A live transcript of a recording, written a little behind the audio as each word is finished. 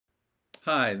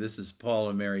Hi, this is Paul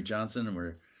and Mary Johnson, and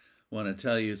we want to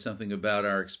tell you something about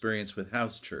our experience with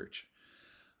house church.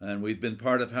 And we've been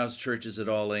part of house churches at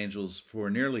All Angels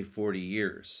for nearly 40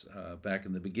 years. Back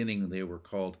in the beginning, they were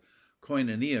called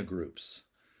koinonia groups.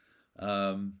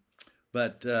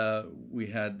 But we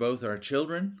had both our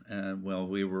children, and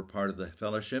we were part of the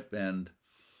fellowship. And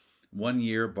one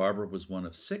year, Barbara was one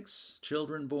of 6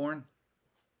 children born.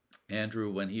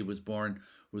 Andrew, when he was born,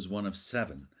 was one of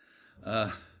 7.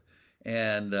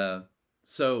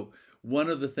 So one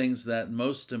of the things that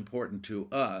most important to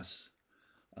us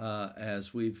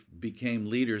as we've became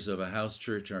leaders of a house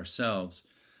church ourselves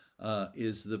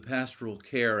is the pastoral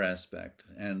care aspect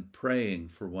and praying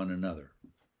for one another.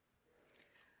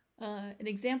 An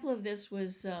example of this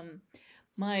was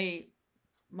my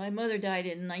mother died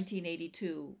in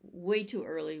 1982, way too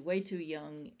early, way too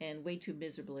young, and way too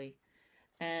miserably.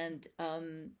 And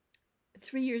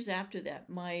 3 years after that,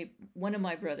 one of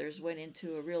my brothers went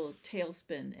into a real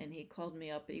tailspin, and he called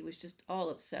me up, and he was just all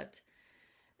upset.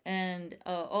 And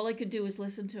all I could do was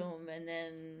listen to him and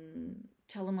then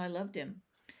tell him I loved him.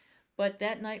 But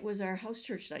that night was our house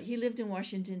church night. He lived in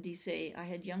Washington, D.C. I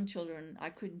had young children. I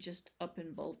couldn't just up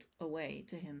and bolt away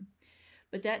to him.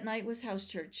 But that night was house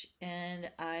church, and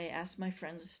I asked my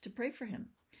friends to pray for him.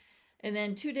 And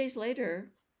then 2 days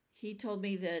later, he told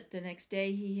me that the next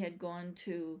day he had gone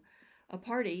to a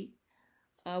party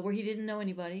where he didn't know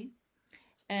anybody,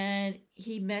 and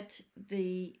he met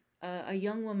a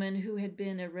young woman who had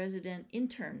been a resident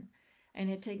intern and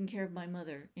had taken care of my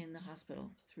mother in the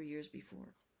hospital 3 years before.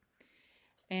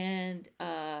 And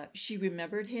she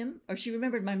remembered him, or she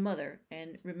remembered my mother,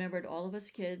 and remembered all of us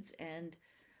kids and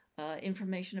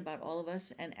information about all of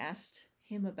us, and asked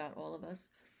him about all of us.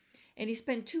 And he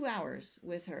spent 2 hours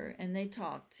with her, and they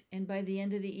talked. And by the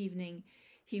end of the evening,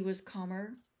 he was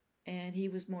calmer, and he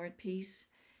was more at peace,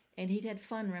 and he'd had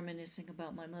fun reminiscing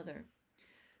about my mother.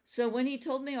 So when he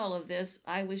told me all of this,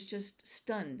 I was just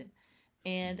stunned,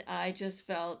 and I just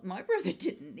felt my brother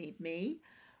didn't need me.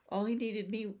 All he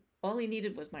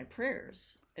needed was my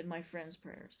prayers and my friends'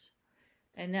 prayers.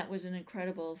 And that was an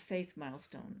incredible faith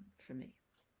milestone for me.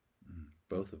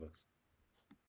 Both of us.